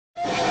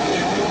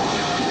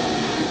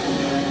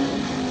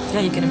Yeah,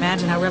 you can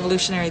imagine how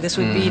revolutionary this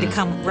would be to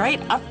come right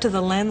up to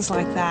the lens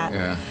like that.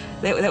 Yeah.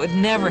 That would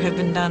never have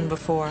been done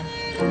before.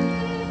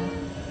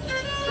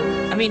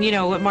 I mean, you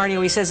know, what Marty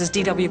always says is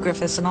D.W.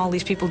 Griffiths and all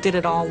these people did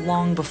it all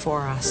long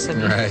before us. I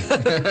mean, Right.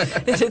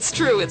 It's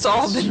true. It's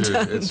all been true.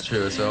 done. It's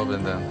true. It's all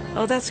been done.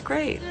 Oh, that's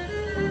great.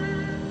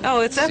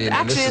 Oh,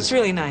 it's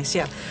really nice,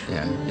 yeah.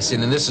 Yeah. You see,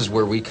 and this is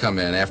where we come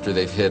in after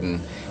they've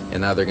hidden,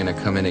 and now they're going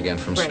to come in again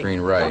from screen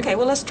right. Okay,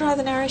 well, let's try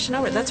the narration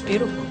over. That's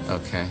beautiful.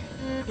 Okay.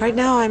 Right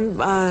now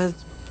I'm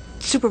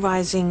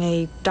supervising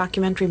a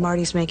documentary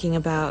Marty's making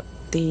about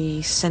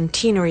the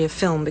centenary of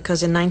film,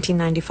 because in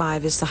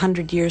 1995 is the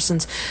 100 years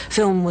since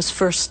film was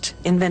first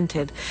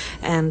invented.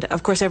 And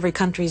of course every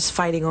country's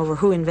fighting over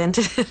who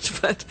invented it,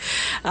 but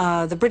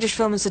the British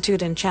Film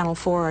Institute and Channel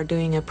 4 are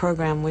doing a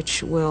program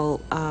which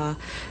will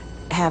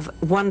have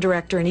one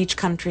director in each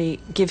country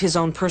give his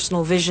own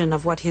personal vision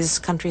of what his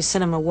country's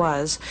cinema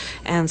was.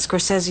 And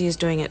Scorsese is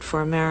doing it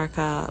for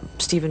America,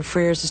 Stephen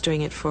Frears is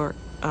doing it for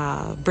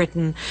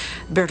Britain,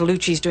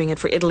 Bertolucci's doing it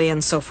for Italy,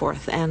 and so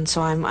forth. And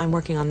so I'm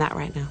working on that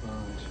right now.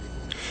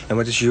 And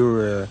what is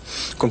your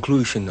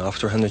conclusion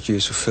after 100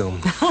 years of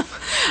film?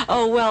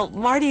 Oh, well,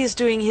 Marty is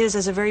doing his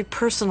as a very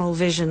personal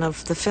vision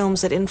of the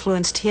films that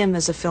influenced him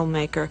as a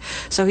filmmaker.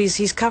 So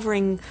he's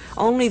covering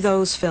only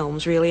those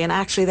films, really, and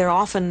actually they're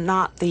often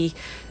not the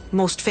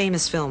most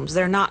famous films.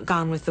 They're not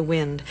Gone with the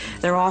Wind.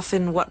 They're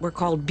often what were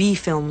called B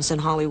films in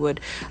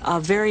Hollywood.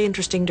 Very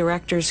interesting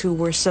directors who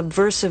were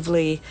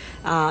subversively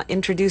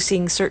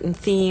introducing certain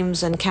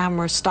themes and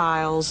camera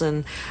styles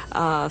and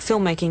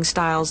filmmaking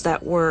styles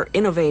that were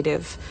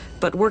innovative,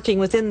 but working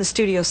within the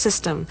studio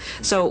system.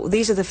 So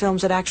these are the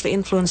films that actually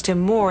influenced him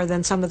more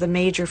than some of the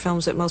major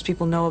films that most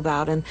people know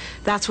about. And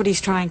that's what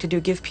he's trying to do,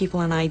 give people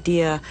an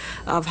idea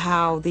of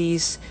how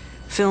these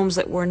films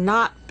that were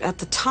not at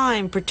the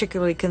time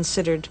particularly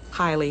considered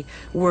highly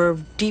were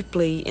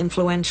deeply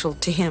influential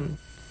to him.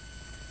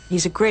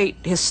 He's a great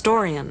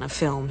historian of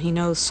film. He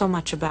knows so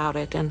much about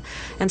it and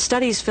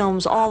studies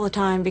films all the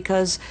time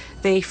because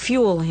they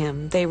fuel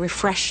him, they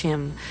refresh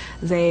him,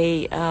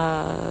 they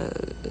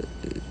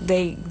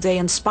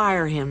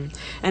inspire him.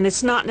 And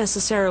it's not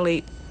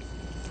necessarily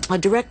a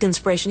direct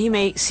inspiration. He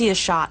may see a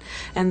shot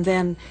and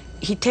then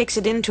he takes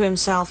it into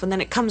himself, and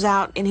then it comes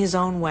out in his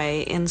own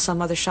way, in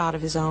some other shot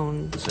of his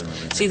own.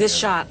 See, this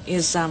shot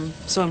is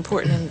so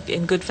important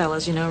in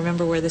Goodfellas. You know,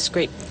 remember where this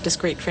great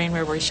train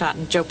where he shot,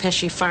 and Joe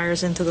Pesci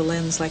fires into the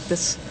lens like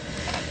this.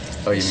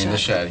 Oh, you mean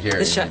this shot here?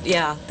 This shot,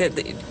 yeah.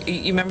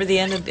 You remember the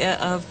end of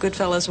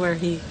Goodfellas where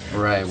he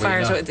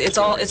fires?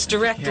 It's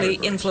directly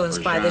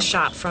influenced by this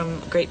shot from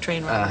Great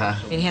Train Robbery.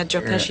 And he had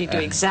Joe Pesci do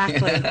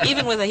exactly,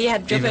 even with he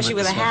had Joe Pesci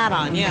with a hat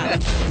on, yeah.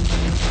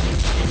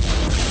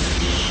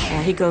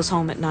 He goes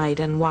home at night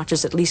and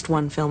watches at least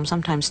one film,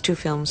 sometimes two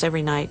films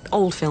every night,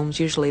 old films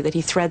usually, that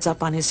he threads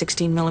up on his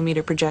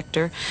 16mm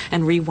projector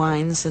and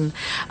rewinds, and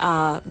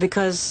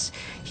because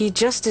he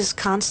just is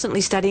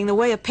constantly studying the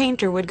way a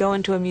painter would go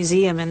into a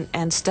museum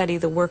and study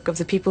the work of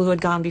the people who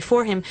had gone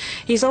before him.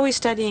 He's always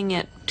studying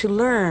it to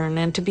learn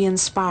and to be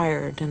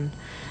inspired and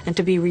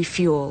to be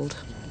refueled.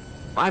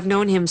 I've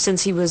known him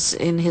since he was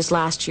in his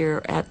last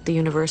year at the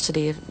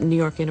University, New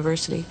York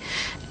University,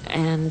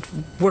 and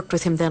worked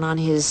with him then on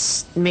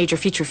his major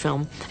feature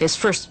film, his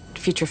first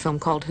feature film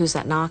called Who's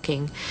That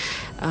Knocking?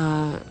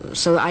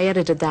 So I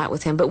edited that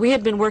with him. But we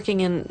had been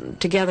working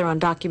together on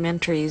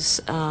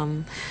documentaries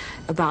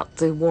about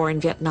the war in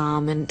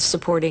Vietnam and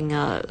supporting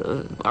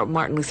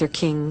Martin Luther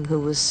King,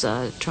 who was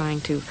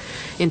trying to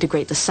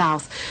integrate the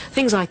South,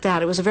 things like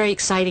that. It was a very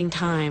exciting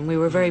time. We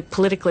were very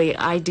politically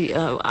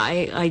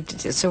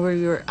so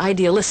we were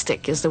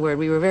idealistic is the word.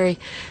 We were very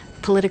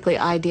politically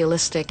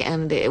idealistic,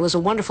 and it was a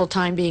wonderful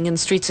time being in the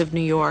streets of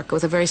New York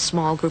with a very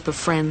small group of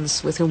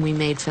friends with whom we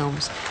made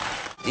films.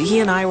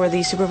 He and I were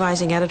the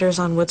supervising editors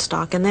on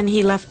Woodstock, and then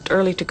he left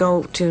early to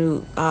go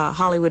to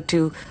Hollywood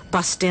to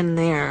bust in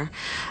there.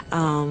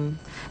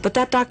 But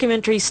that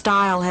documentary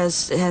style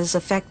has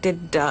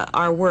affected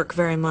our work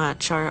very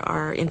much.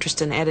 Our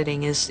interest in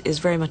editing is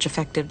very much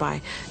affected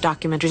by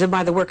documentaries and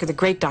by the work of the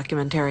great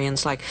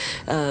documentarians like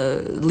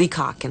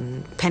Leacock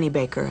and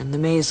Pennebaker and the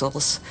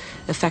Maisels.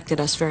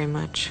 Affected us very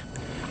much.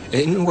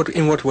 In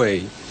what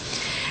way?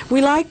 We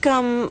like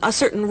a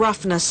certain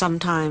roughness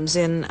sometimes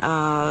in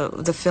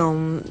the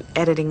film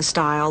editing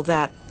style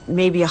that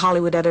maybe a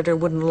Hollywood editor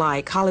wouldn't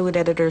like. Hollywood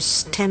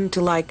editors tend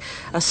to like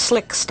a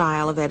slick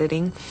style of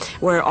editing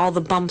where all the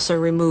bumps are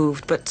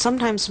removed, but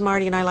sometimes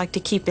Marty and I like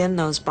to keep in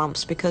those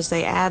bumps because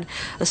they add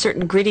a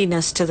certain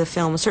grittiness to the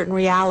film, a certain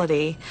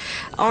reality.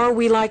 Or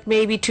we like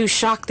maybe to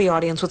shock the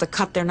audience with a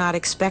cut they're not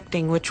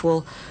expecting, which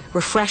will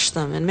refresh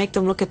them and make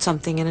them look at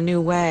something in a new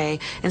way,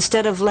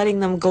 instead of letting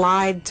them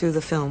glide through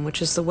the film,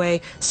 which is the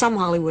way some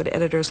Hollywood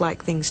editors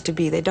like things to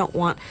be. They don't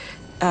want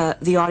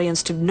the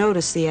audience to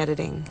notice the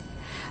editing.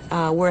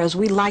 Whereas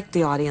we like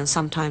the audience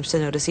sometimes to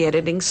notice the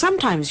editing.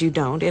 Sometimes you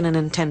don't in an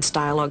intense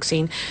dialogue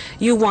scene.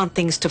 You want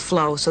things to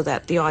flow so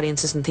that the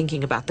audience isn't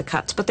thinking about the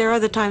cuts. But there are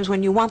other times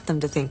when you want them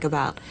to think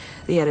about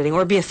the editing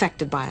or be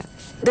affected by it.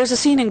 There's a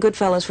scene in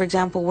Goodfellas, for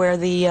example, where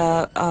the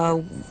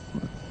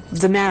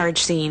the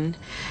marriage scene,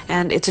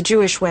 and it's a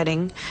Jewish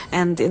wedding,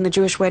 and in the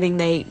Jewish wedding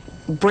they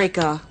break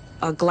a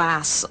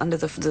glass under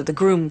the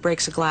groom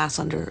breaks a glass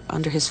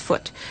under his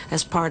foot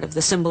as part of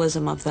the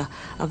symbolism of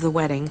the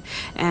wedding.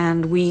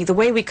 And the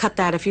way we cut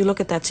that, if you look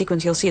at that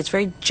sequence, you'll see it's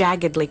very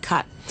jaggedly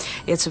cut.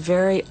 It's a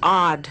very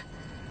odd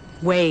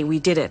way we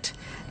did it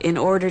in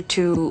order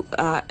to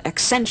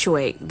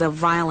accentuate the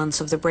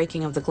violence of the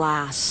breaking of the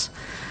glass.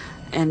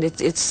 And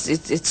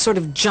it's sort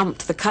of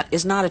jumped. The cut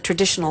is not a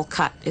traditional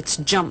cut. It's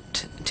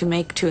jumped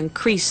to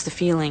increase the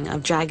feeling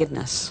of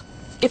jaggedness.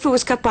 If it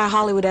was cut by a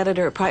Hollywood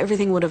editor,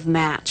 everything would have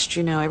matched,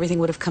 you know, everything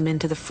would have come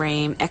into the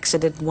frame,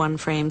 exited one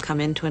frame, come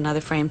into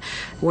another frame,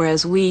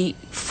 whereas we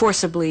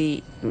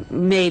forcibly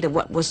made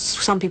what was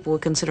some people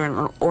would consider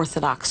an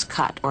orthodox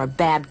cut or a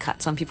bad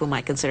cut. Some people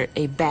might consider it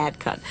a bad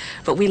cut,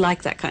 but we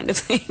like that kind of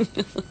thing.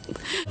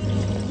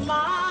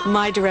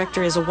 My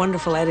director is a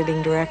wonderful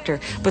editing director,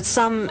 but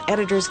some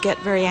editors get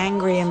very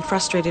angry and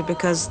frustrated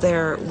because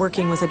they're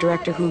working with a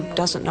director who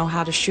doesn't know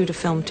how to shoot a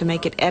film to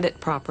make it edit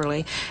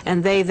properly,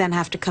 and they then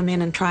have to come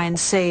in and try and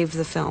save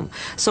the film.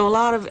 So a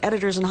lot of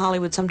editors in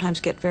Hollywood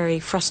sometimes get very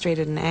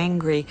frustrated and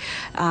angry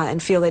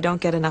and feel they don't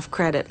get enough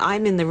credit.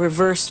 I'm in the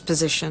reverse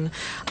position.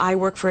 I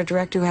work for a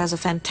director who has a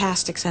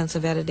fantastic sense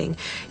of editing.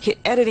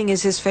 Editing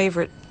is his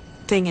favorite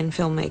thing in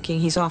filmmaking.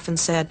 He's often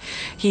said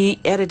he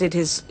edited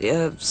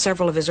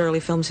several of his early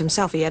films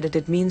himself. He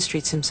edited Mean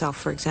Streets himself,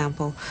 for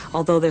example,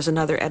 although there's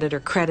another editor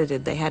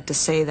credited. They had to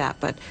say that,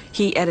 but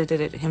he edited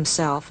it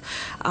himself.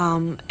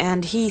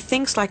 And he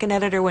thinks like an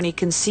editor when he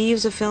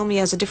conceives a film. He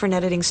has a different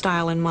editing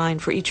style in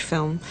mind for each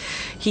film.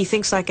 He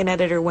thinks like an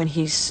editor when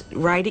he's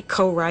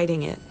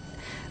co-writing it,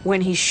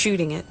 when he's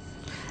shooting it,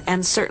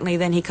 and certainly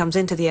then he comes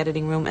into the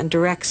editing room and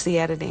directs the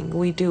editing.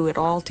 We do it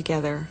all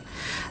together.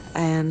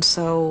 And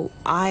so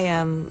I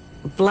am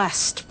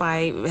blessed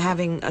by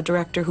having a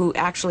director who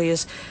actually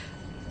is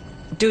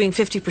doing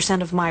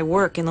 50% of my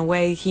work in the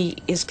way he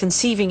is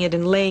conceiving it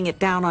and laying it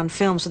down on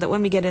film, so that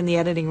when we get in the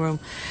editing room,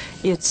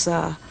 it's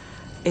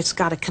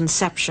got a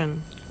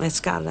conception, it's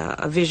got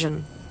a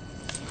vision.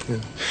 Yeah.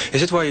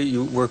 Is it why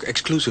you work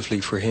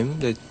exclusively for him?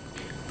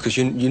 Because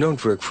you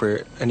don't work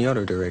for any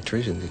other director,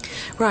 isn't it?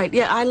 Right,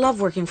 yeah, I love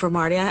working for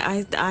Marty.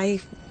 I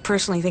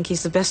personally think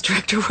he's the best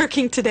director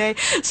working today,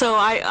 so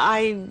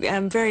I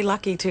am very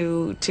lucky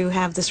to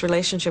have this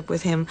relationship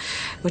with him,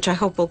 which I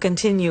hope will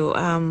continue.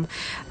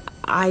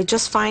 I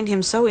just find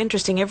him so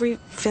interesting. Every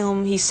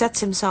film he sets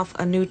himself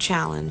a new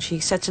challenge. He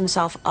sets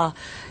himself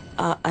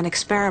an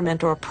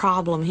experiment or a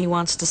problem he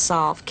wants to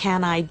solve.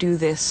 Can I do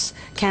this?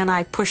 Can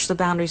I push the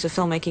boundaries of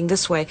filmmaking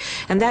this way?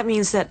 And that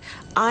means that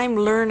I'm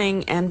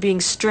learning and being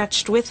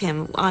stretched with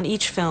him on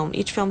each film.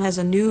 Each film has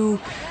a new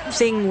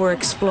thing we're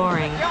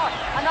exploring.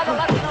 Another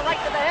left to the right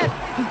to the head.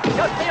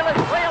 Your tail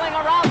is flailing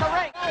around the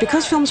ring.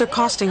 Because films are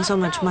costing so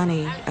much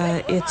money,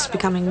 it's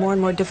becoming more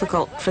and more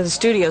difficult for the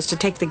studios to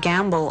take the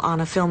gamble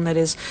on a film that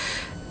is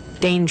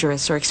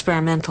dangerous or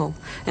experimental.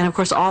 And of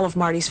course all of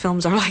Marty's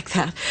films are like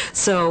that.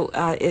 So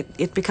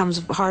it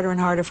becomes harder and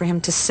harder for him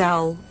to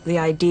sell the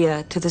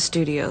idea to the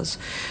studios.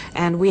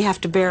 And we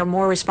have to bear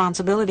more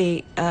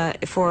responsibility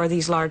for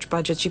these large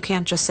budgets. You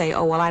can't just say,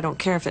 oh, well, I don't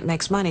care if it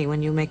makes money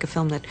when you make a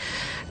film that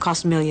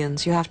costs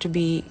millions. You have to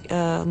be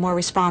more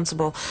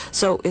responsible.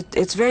 So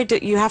it's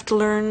you have to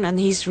learn, and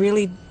he's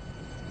really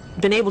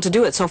been able to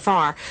do it so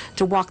far,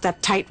 to walk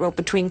that tightrope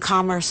between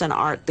commerce and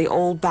art, the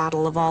old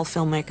battle of all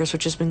filmmakers,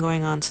 which has been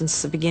going on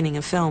since the beginning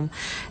of film.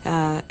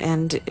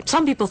 And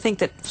some people think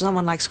that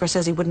someone like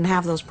Scorsese wouldn't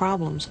have those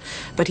problems,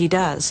 but he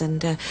does.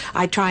 And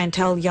I try and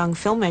tell young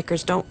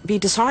filmmakers, don't be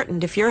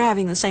disheartened if you're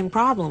having the same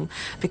problem,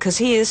 because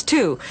he is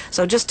too.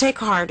 So just take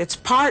heart. It's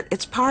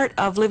part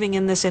of living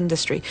in this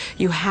industry.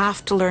 You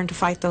have to learn to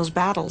fight those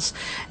battles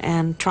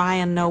and try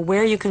and know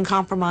where you can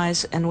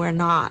compromise and where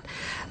not.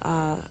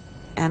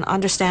 And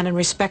understand and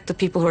respect the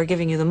people who are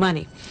giving you the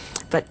money.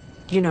 But,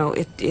 you know,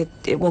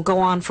 it will go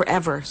on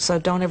forever, so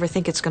don't ever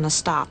think it's going to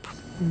stop.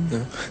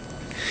 Yeah.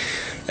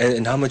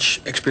 And how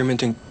much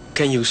experimenting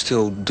can you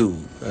still do?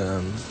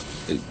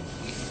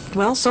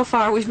 Well, so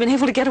far we've been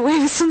able to get away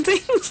with some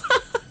things.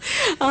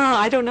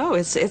 I don't know.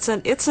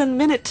 It's a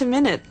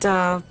minute-to-minute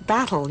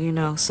battle, you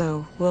know,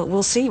 so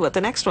we'll see what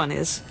the next one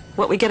is.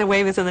 What we get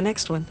away with in the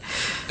next one.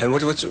 And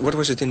what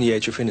was it in The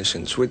Age of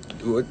Innocence? What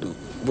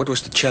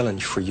was the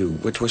challenge for you?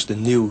 What was the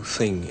new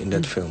thing in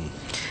that film?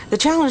 The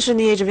challenge in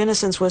The Age of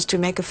Innocence was to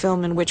make a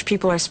film in which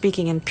people are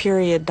speaking in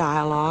period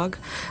dialogue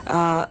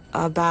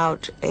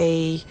about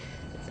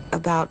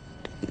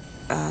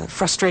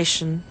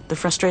frustration, the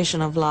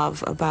frustration of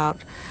love, about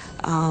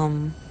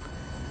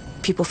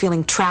people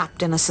feeling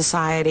trapped in a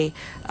society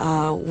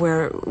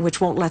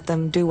which won't let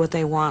them do what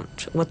they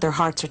want, what their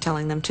hearts are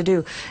telling them to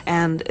do.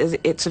 And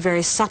it's a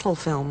very subtle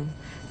film.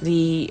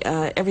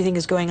 Everything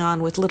is going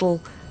on with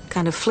little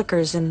kind of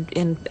flickers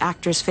in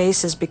actors'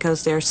 faces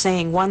because they're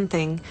saying one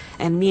thing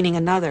and meaning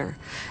another.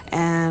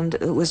 And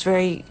it was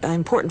very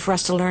important for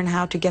us to learn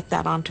how to get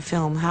that onto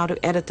film, how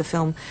to edit the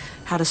film,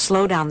 how to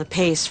slow down the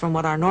pace from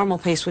what our normal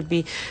pace would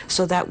be,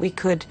 so that we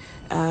could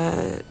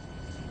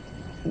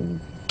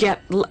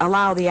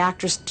allow the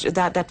actors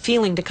that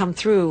feeling to come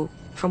through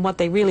from what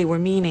they really were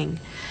meaning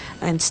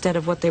instead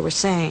of what they were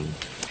saying.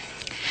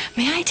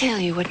 May I tell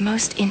you what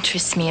most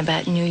interests me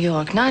about New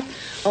York? Not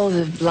all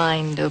the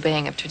blind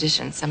obeying of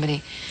tradition,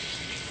 somebody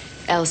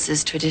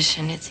else's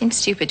tradition. It seems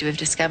stupid to have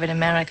discovered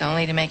America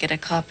only to make it a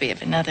copy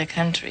of another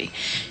country.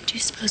 Do you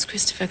suppose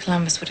Christopher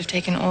Columbus would have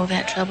taken all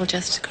that trouble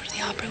just to go to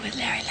the opera with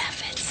Larry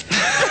Laffitz?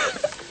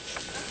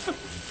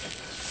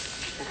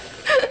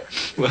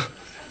 Well,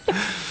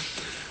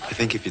 I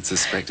think if you'd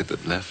suspected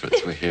that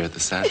Lefferts were here, the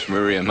Santa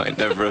Maria might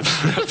never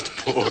have left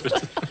port.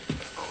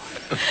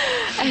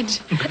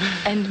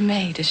 And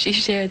May, does she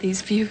share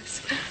these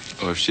views?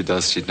 Or if she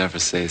does, she'd never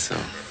say so.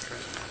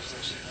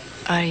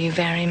 Are you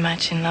very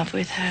much in love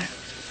with her?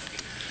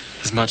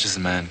 As much as a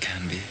man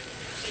can be.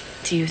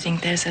 Do you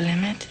think there's a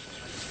limit?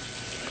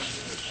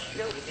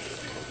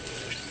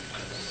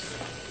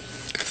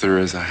 If there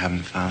is, I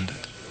haven't found it.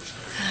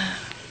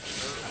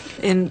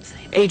 In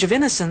Age of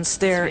Innocence,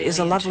 there is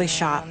a lovely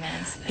shot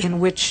in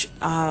which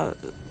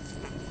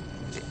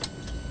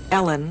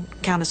Ellen,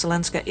 Countess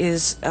Olenska,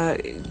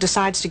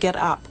 decides to get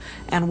up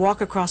and walk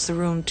across the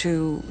room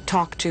to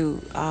talk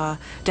to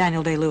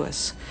Daniel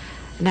Day-Lewis.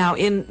 Now,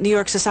 in New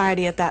York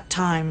society at that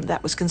time,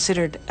 that was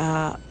considered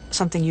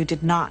something you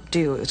did not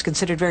do. It was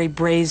considered very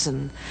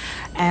brazen.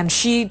 And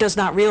she does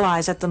not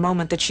realize at the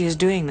moment that she is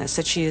doing this,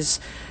 that she is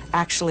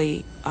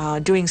actually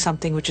doing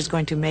something which is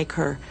going to make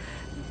her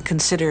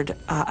considered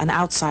an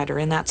outsider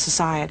in that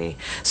society.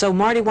 So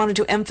Marty wanted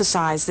to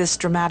emphasize this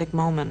dramatic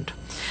moment.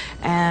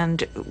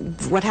 And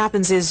what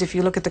happens is, if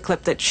you look at the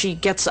clip, that she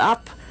gets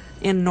up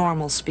in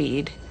normal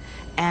speed,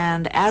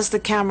 and as the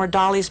camera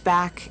dollies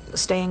back,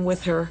 staying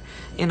with her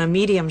in a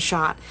medium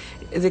shot,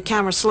 the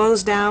camera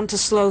slows down to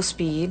slow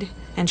speed,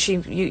 and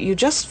you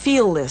just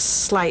feel this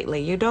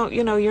slightly. You don't,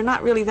 you're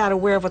not really that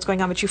aware of what's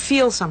going on, but you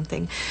feel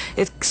something.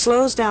 It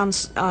slows down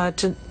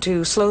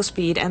to slow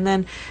speed, and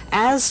then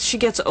as she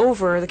gets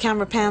over, the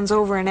camera pans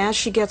over, and as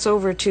she gets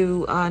over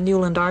to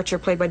Newland Archer,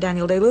 played by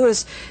Daniel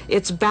Day-Lewis,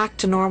 it's back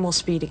to normal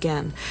speed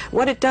again.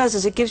 What it does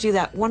is it gives you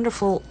that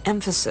wonderful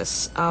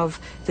emphasis of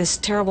this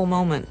terrible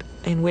moment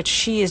in which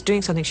she is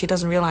doing something she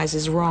doesn't realize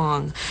is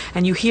wrong,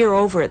 and you hear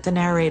over it the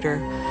narrator,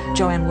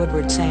 Joanne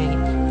Woodward,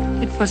 saying,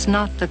 "It was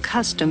not the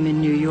custom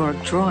in New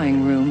York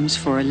drawing rooms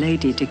for a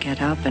lady to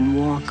get up and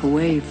walk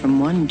away from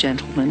one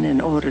gentleman in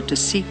order to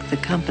seek the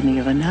company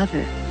of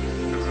another.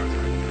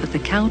 But the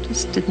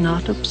Countess did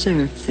not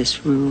observe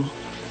this rule.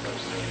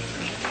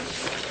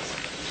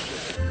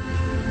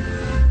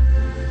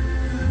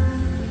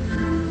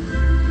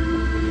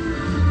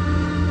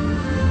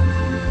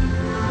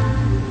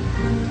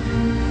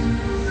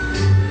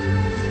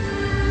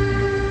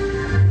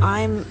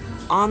 I'm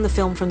on the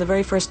film from the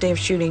very first day of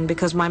shooting,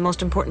 because my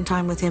most important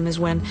time with him is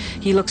when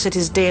he looks at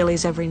his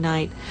dailies every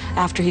night.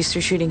 After he's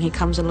through shooting, he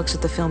comes and looks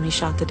at the film he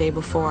shot the day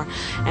before.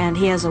 And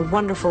he has a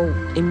wonderful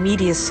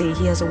immediacy.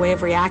 He has a way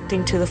of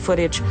reacting to the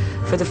footage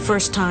for the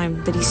first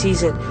time that he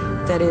sees it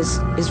that is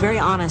very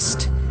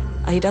honest.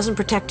 He doesn't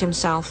protect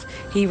himself.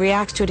 He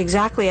reacts to it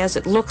exactly as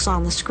it looks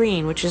on the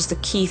screen, which is the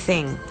key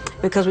thing,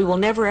 because we will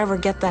never ever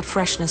get that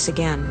freshness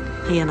again,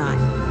 he and I.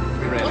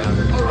 We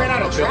ran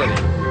out of track.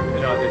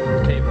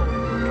 The cable.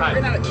 We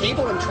ran out of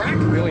cable and track?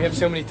 We only have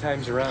so many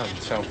times around,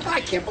 so.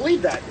 I can't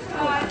believe that.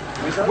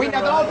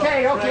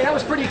 Okay, that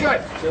was pretty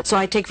good. So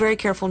I take very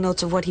careful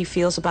notes of what he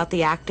feels about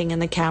the acting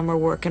and the camera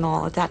work and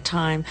all at that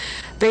time.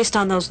 Based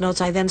on those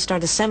notes, I then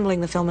start assembling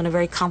the film in a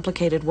very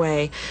complicated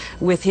way,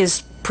 with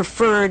his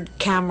preferred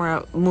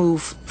camera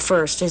move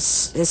first, his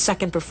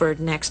second preferred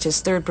next,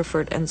 his third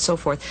preferred, and so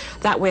forth.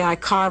 That way I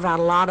carve out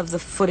a lot of the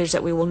footage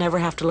that we will never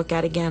have to look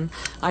at again.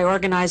 I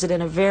organize it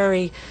in a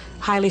very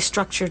highly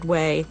structured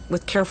way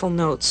with careful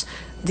notes.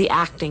 The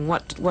acting,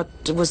 what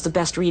was the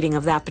best reading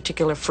of that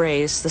particular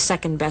phrase, the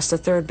second best, the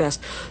third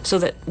best, so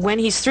that when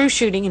he's through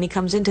shooting and he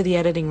comes into the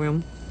editing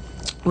room,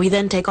 we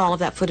then take all of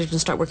that footage and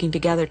start working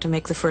together to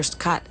make the first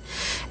cut.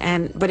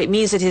 But it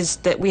means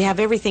that we have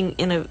everything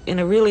in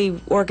a really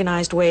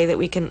organized way that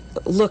we can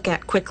look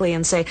at quickly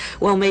and say,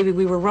 well, maybe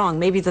we were wrong,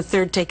 maybe the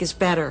third take is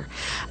better.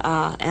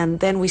 And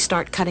then we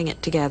start cutting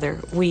it together.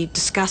 We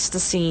discuss the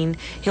scene.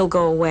 He'll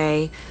go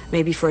away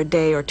maybe for a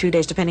day or 2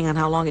 days, depending on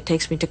how long it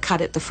takes me to cut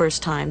it the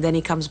first time. Then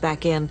he comes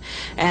back in.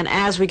 And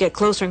as we get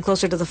closer and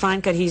closer to the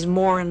fine cut, he's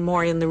more and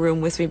more in the room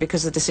with me,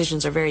 because the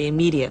decisions are very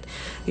immediate.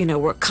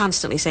 We're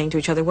constantly saying to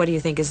each other, what do you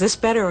think? Is this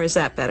better or is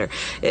that better?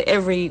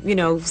 Every,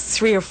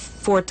 3 or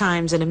 4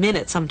 times in a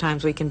minute,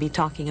 sometimes we can be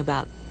talking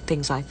about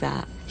things like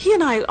that. He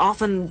and I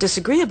often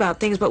disagree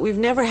about things, but we've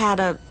never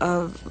had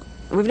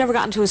we've never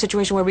gotten to a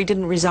situation where we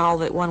didn't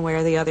resolve it one way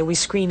or the other. We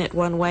screen it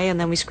one way and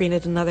then we screen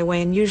it another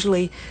way, and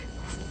usually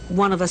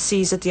one of us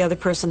sees that the other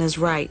person is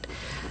right.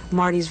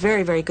 Marty's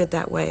very, very good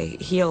that way.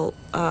 He'll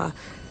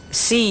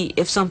see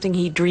if something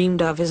he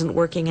dreamed of isn't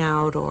working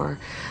out, or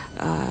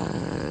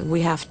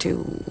we have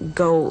to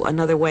go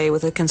another way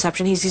with a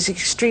conception. He's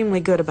extremely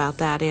good about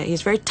that.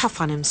 He's very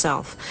tough on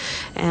himself,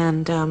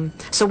 and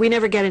so we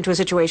never get into a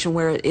situation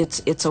where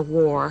it's a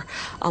war.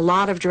 A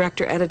lot of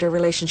director-editor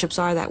relationships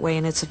are that way,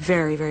 and it's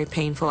very, very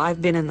painful.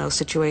 I've been in those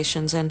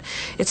situations, and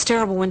it's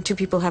terrible when two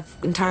people have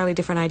entirely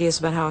different ideas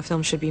about how a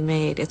film should be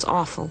made. It's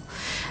awful.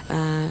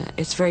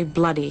 It's very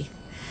bloody.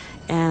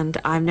 And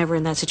I'm never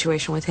in that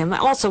situation with him.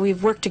 Also,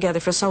 we've worked together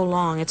for so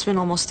long, it's been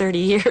almost 30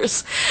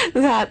 years,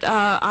 that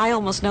I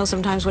almost know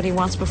sometimes what he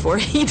wants before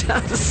he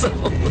does. So.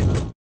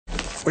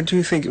 What do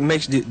you think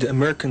makes the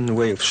American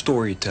way of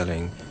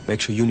storytelling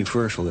makes so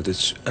universal that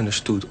it's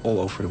understood all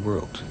over the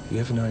world? Do you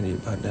have an idea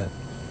about that?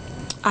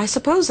 I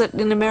suppose that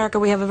in America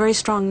we have a very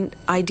strong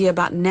idea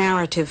about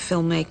narrative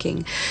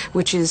filmmaking,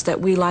 which is that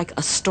we like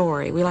a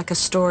story. We like a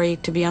story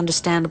to be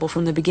understandable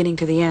from the beginning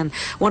to the end.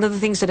 One of the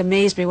things that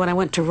amazed me when I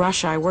went to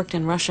Russia, I worked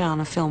in Russia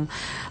on a film,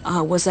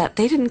 was that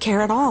they didn't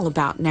care at all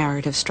about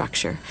narrative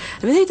structure.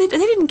 I mean, they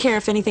didn't care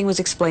if anything was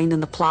explained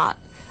in the plot.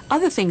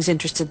 Other things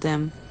interested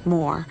them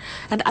more,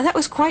 and that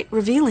was quite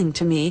revealing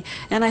to me,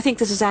 and I think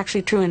this is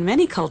actually true in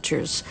many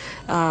cultures.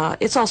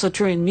 It's also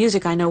true in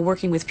music. I know,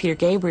 working with Peter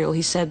Gabriel,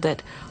 he said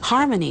that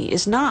harmony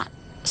is not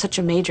such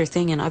a major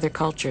thing in other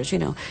cultures. You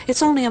know,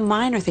 it's only a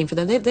minor thing for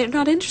them. They're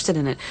not interested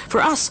in it.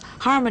 For us,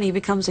 harmony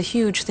becomes a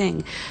huge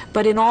thing,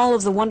 but in all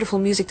of the wonderful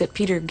music that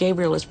Peter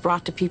Gabriel has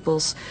brought to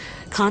people's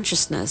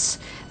consciousness,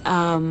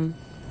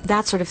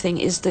 that sort of thing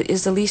is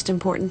the least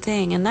important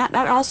thing, and that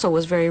also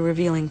was very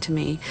revealing to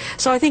me.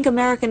 So I think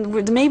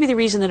maybe the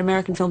reason that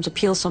American films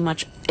appeal so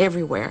much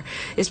everywhere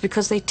is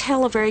because they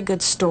tell a very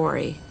good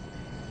story.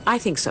 I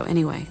think so,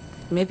 anyway.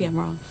 Maybe I'm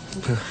wrong.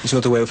 It's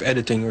not a way of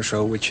editing or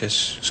so, which has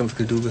something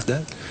to do with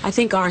that? I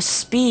think our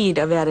speed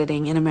of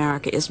editing in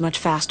America is much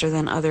faster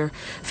than other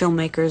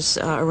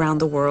filmmakers around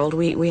the world.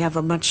 We have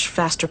a much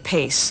faster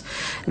pace.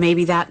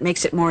 Maybe that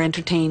makes it more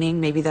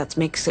entertaining. Maybe that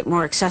makes it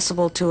more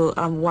accessible to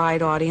a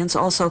wide audience.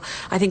 Also,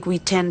 I think we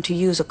tend to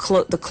use the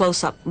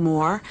close-up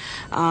more.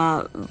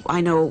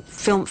 I know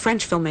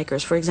French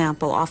filmmakers, for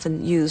example,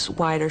 often use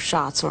wider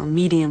shots or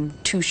medium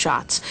 2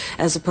 shots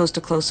as opposed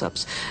to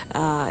close-ups.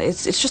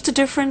 It's just a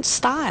different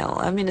style.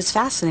 I mean, it's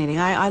fascinating.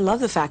 I love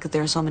the fact that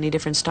there are so many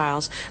different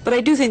styles, but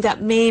I do think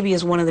that maybe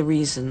is one of the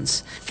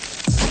reasons.